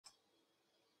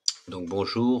Donc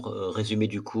bonjour, résumé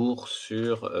du cours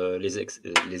sur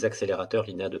les accélérateurs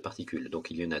linéaires de particules.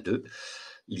 Donc il y en a deux.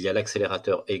 Il y a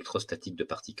l'accélérateur électrostatique de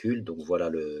particules, donc voilà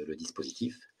le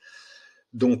dispositif.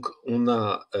 Donc on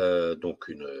a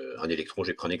un électron,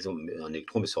 j'ai pris un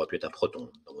électron, mais ça aurait pu être un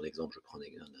proton. Dans mon exemple, je prends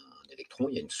un électron,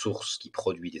 il y a une source qui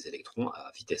produit des électrons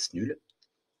à vitesse nulle.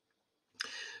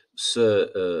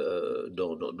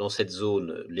 Dans cette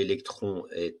zone, l'électron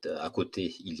est à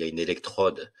côté, il y a une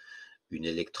électrode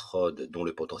dont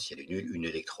le potentiel est nul. Une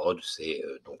électrode, c'est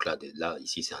donc là,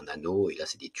 ici, c'est un anneau, et là,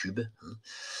 c'est des tubes. Hein.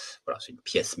 Voilà, c'est une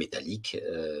pièce métallique.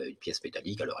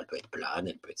 Alors, elle peut être plane,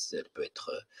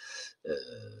 euh,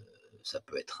 ça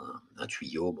peut être un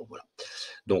tuyau. Bon, voilà.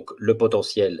 Donc, le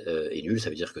potentiel est nul, ça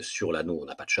veut dire que sur l'anneau, on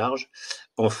n'a pas de charge.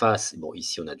 En face, bon,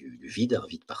 ici, on a du vide, un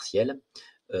vide partiel.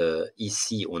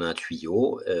 Ici, on a un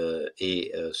tuyau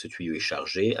et ce tuyau est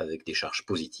chargé avec des charges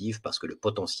positives parce que le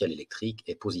potentiel électrique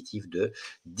est positif de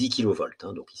 10 kV.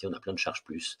 Hein, donc ici, on a plein de charges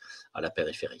plus à la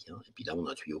périphérie. Hein, et puis là, on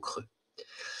a un tuyau creux.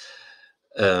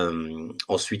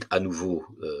 Ensuite, à nouveau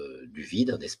du vide,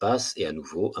 un espace, et à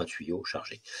nouveau un tuyau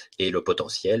chargé. Et le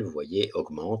potentiel, vous voyez,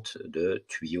 augmente de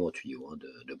tuyau en tuyau, hein,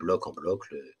 de bloc en bloc.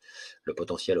 Le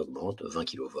potentiel augmente 20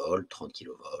 kV, 30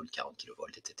 kV, 40 kV,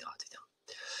 etc., etc.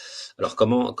 Alors,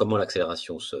 comment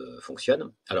l'accélération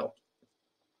fonctionne? Alors,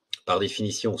 par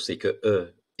définition, c'est que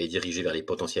E est dirigé vers les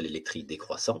potentiels électriques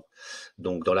décroissants.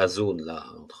 Donc, dans la zone, là,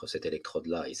 entre cette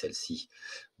électrode-là et celle-ci,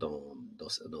 dans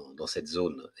cette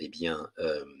zone, eh bien,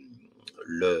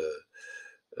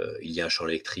 il y a un champ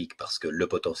électrique parce que le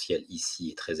potentiel ici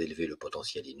est très élevé, le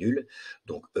potentiel est nul.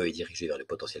 Donc, E est dirigé vers le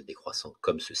potentiel décroissant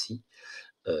comme ceci.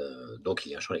 Donc,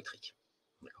 il y a un champ électrique.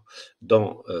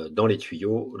 Dans les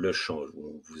tuyaux, le champ,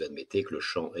 vous admettez que le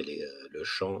champ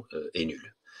est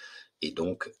nul. Et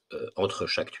donc, entre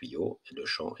chaque tuyau, le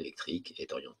champ électrique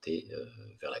est orienté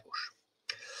vers la gauche.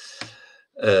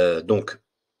 Donc,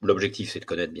 l'objectif, c'est de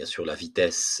connaître bien sûr la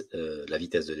vitesse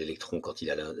de l'électron quand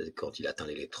il atteint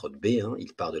l'électrode B. Hein.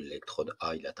 Il part de l'électrode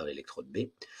A, il atteint l'électrode B.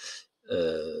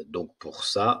 Donc, pour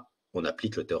ça, on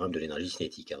applique le théorème de l'énergie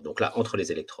cinétique. Hein. Donc là, entre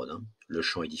les électrodes, hein, le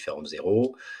champ est différent de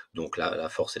 0. Donc là, la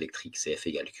force électrique, c'est F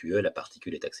égale QE, la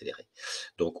particule est accélérée.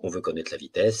 Donc on veut connaître la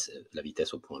vitesse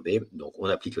au point B. Donc on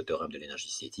applique le théorème de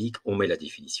l'énergie cinétique, on met la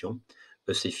définition.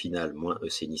 EC final moins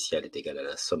EC initial est égal à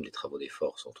la somme des travaux des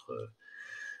forces entre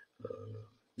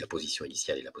la position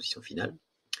initiale et la position finale.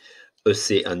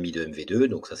 EC 1,5 de mv2,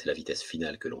 donc ça c'est la vitesse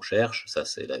finale que l'on cherche, ça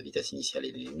c'est la vitesse initiale,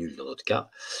 elle est nulle dans notre cas.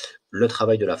 Le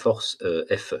travail de la force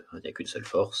Fe, hein, il n'y a qu'une seule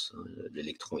force, hein,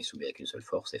 l'électron est soumis à qu'une seule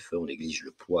force, Fe, on néglige le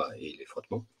poids et les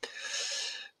frottements.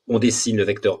 On dessine le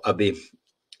vecteur AB,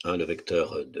 hein, le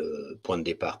vecteur de point de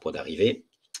départ, point d'arrivée,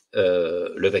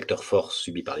 le vecteur force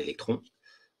subi par l'électron,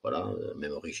 voilà,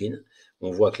 même origine. On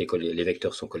voit que les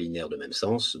vecteurs sont collinaires de même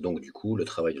sens, donc du coup, le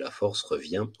travail de la force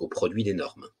revient au produit des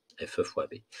normes, Fe fois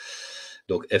AB.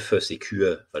 Donc Fe, c'est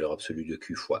QE, valeur absolue de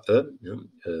Q fois E. Hein,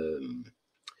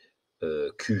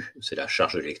 Q, c'est la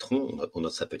charge de l'électron, on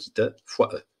note sa petite e,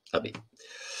 fois E, AB.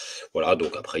 Voilà,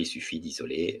 donc après, il suffit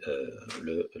d'isoler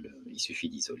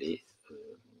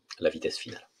la vitesse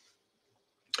finale.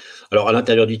 Alors, à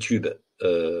l'intérieur du tube,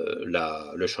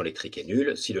 le champ électrique est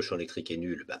nul. Si le champ électrique est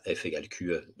nul, ben, F égale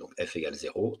QE, donc F égale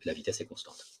 0, la vitesse est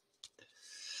constante.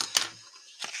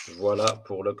 Voilà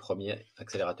pour le premier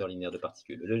accélérateur linéaire de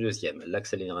particules. Le deuxième,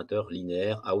 l'accélérateur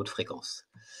linéaire à haute fréquence.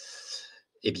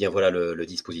 Eh bien, voilà le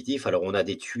dispositif. Alors, on a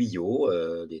des tuyaux,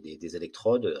 des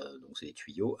électrodes, donc c'est des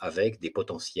tuyaux avec des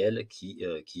potentiels qui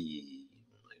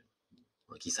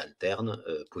s'alternent,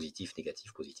 positif,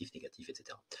 négatif,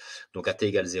 etc. Donc, à t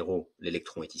égale 0,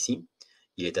 l'électron est ici.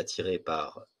 Il est attiré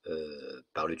par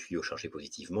le tuyau chargé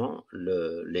positivement.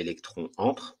 L'électron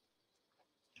entre.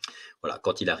 Voilà,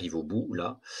 quand il arrive au bout,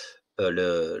 là,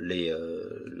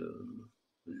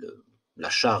 la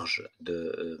charge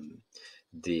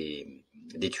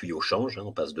des tuyaux change, hein,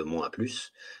 on passe de moins à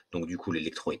plus. Donc du coup,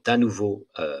 l'électron est à nouveau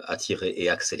attiré et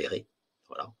accéléré.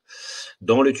 Voilà.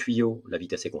 Dans le tuyau, la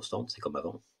vitesse est constante, c'est comme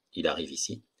avant. Il arrive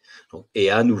ici. Donc, et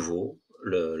à nouveau,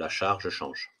 la charge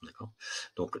change.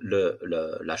 Donc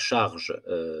la charge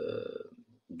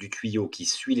du tuyau qui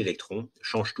suit l'électron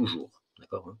change toujours.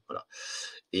 D'accord, voilà.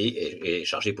 Et est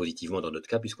chargé positivement dans notre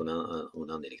cas, puisqu'on a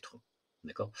un électron.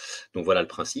 D'accord. Donc voilà le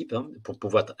principe. Hein. Pour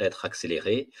pouvoir être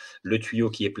accéléré, le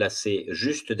tuyau qui est placé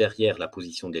juste derrière la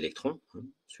position de l'électron, hein,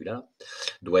 celui-là,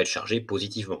 doit être chargé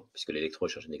positivement, puisque l'électron est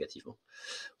chargé négativement.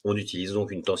 On utilise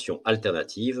donc une tension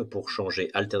alternative pour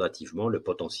changer alternativement le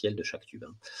potentiel de chaque tube.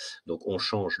 Hein. Donc on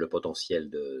change le potentiel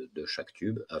de chaque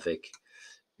tube avec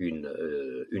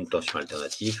une tension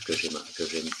alternative que j'ai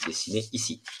dessinée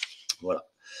ici. Voilà.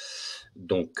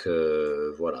 Donc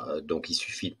voilà, donc il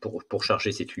suffit pour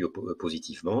charger ces tuyaux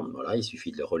positivement, voilà, il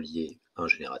suffit de le relier à un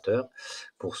générateur.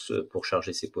 Pour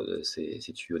charger ces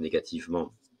tuyaux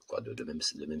négativement, quoi, de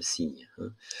même signe,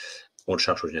 hein, on le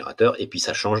charge au générateur, et puis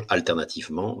ça change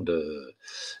alternativement,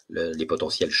 les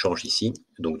potentiels changent ici.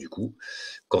 Donc du coup,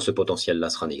 quand ce potentiel-là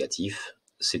sera négatif,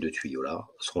 ces deux tuyaux-là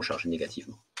seront chargés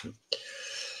négativement.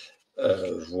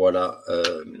 Voilà,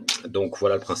 donc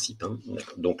voilà le principe, hein.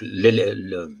 Donc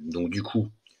du coup,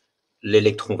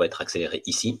 l'électron va être accéléré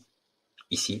ici,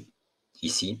 ici,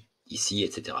 ici, ici,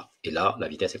 etc. Et là, la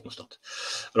vitesse est constante.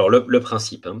 Alors le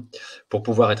principe, hein, pour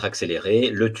pouvoir être accéléré,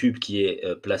 le tube qui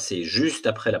est placé juste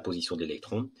après la position de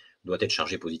l'électron doit être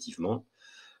chargé positivement.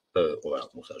 Voilà,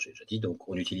 bon, ça j'ai déjà dit. Donc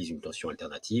on utilise une tension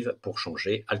alternative pour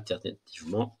changer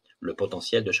alternativement le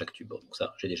potentiel de chaque tube. Bon, donc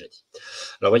ça j'ai déjà dit.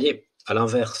 Alors vous voyez, à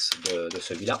l'inverse de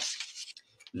celui-là,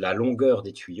 la longueur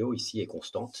des tuyaux ici est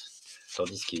constante,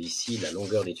 tandis qu'ici la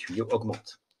longueur des tuyaux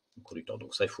augmente au cours du temps.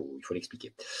 Donc ça il faut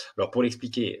l'expliquer. Alors pour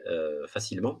l'expliquer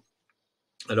facilement,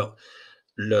 alors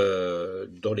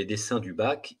dans les dessins du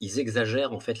bac, ils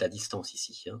exagèrent en fait la distance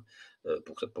ici, hein,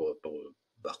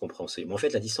 par compréhension. Mais en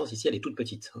fait, la distance ici, elle est toute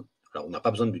petite, hein. Alors, on n'a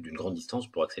pas besoin d'une grande distance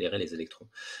pour accélérer les électrons.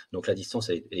 Donc, la distance,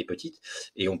 elle est petite,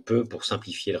 et on peut, pour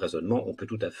simplifier le raisonnement, on peut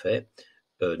tout à fait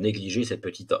négliger cette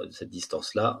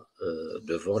distance-là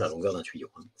devant la longueur d'un tuyau,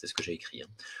 hein. C'est ce que j'ai écrit, hein.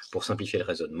 Pour simplifier le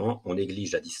raisonnement, on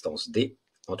néglige la distance D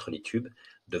entre les tubes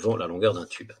devant la longueur d'un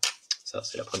tube. Ça,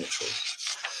 c'est la première chose.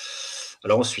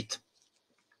 Alors ensuite,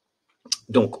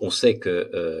 donc, on sait que...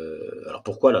 alors,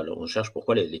 pourquoi, là, on cherche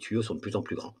pourquoi les tuyaux sont de plus en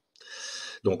plus grands.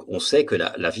 Donc, on sait que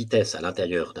la vitesse à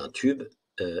l'intérieur d'un tube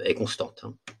est constante,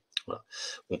 hein. Voilà.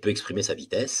 On peut exprimer sa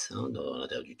vitesse, hein, dans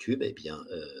l'intérieur du tube, et bien,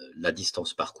 la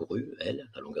distance parcourue, elle,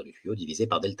 la longueur du tuyau, divisée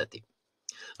par delta t.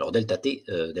 Alors, delta t,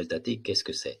 qu'est-ce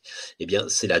que c'est? Eh bien,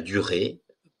 c'est la durée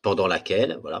pendant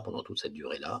laquelle, voilà, pendant toute cette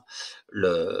durée-là,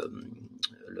 la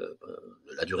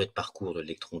durée de parcours de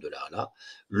l'électron de là à là,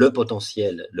 le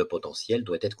potentiel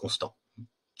doit être constant.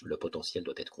 Le potentiel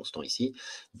doit être constant ici.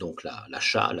 Donc la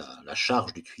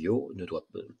charge du tuyau ne doit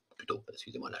plutôt,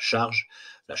 excusez-moi, la charge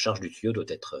du tuyau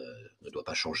ne doit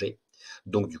pas changer.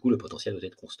 Donc du coup, le potentiel doit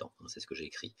être constant, hein, c'est ce que j'ai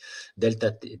écrit.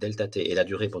 Delta t est la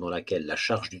durée pendant laquelle la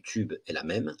charge du tube est la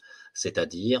même,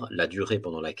 c'est-à-dire la durée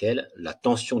pendant laquelle la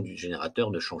tension du générateur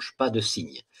ne change pas de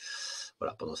signe.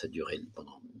 Voilà, pendant cette durée,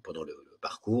 pendant le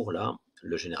parcours, là,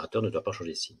 le générateur ne doit pas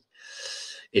changer de signe.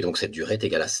 Et donc cette durée est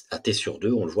égale à t sur 2,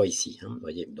 on le voit ici, hein, vous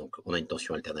voyez, donc on a une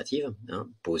tension alternative, hein,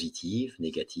 positive,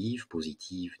 négative,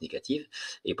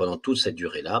 et pendant toute cette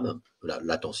durée-là,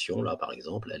 la tension, là par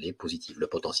exemple, elle est positive, le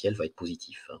potentiel va être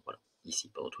positif, hein, voilà, ici,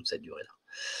 pendant toute cette durée-là.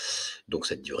 Donc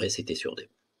cette durée, c'est t sur 2.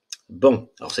 Bon,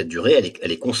 alors cette durée,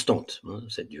 elle est constante, hein,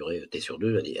 cette durée t sur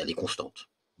 2, elle est constante.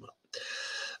 Voilà.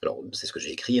 Alors, c'est ce que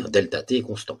j'ai écrit, hein, delta t est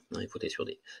constant, hein, il faut t sur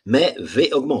d. Mais v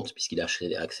augmente, puisqu'il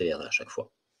accélère à chaque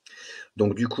fois.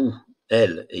 Donc du coup,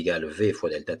 L égale V fois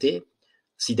delta T.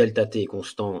 Si delta T est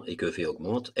constant et que V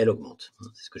augmente, L augmente.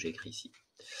 C'est ce que j'ai écrit ici.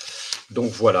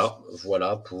 Donc voilà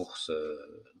pour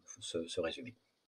ce résumé.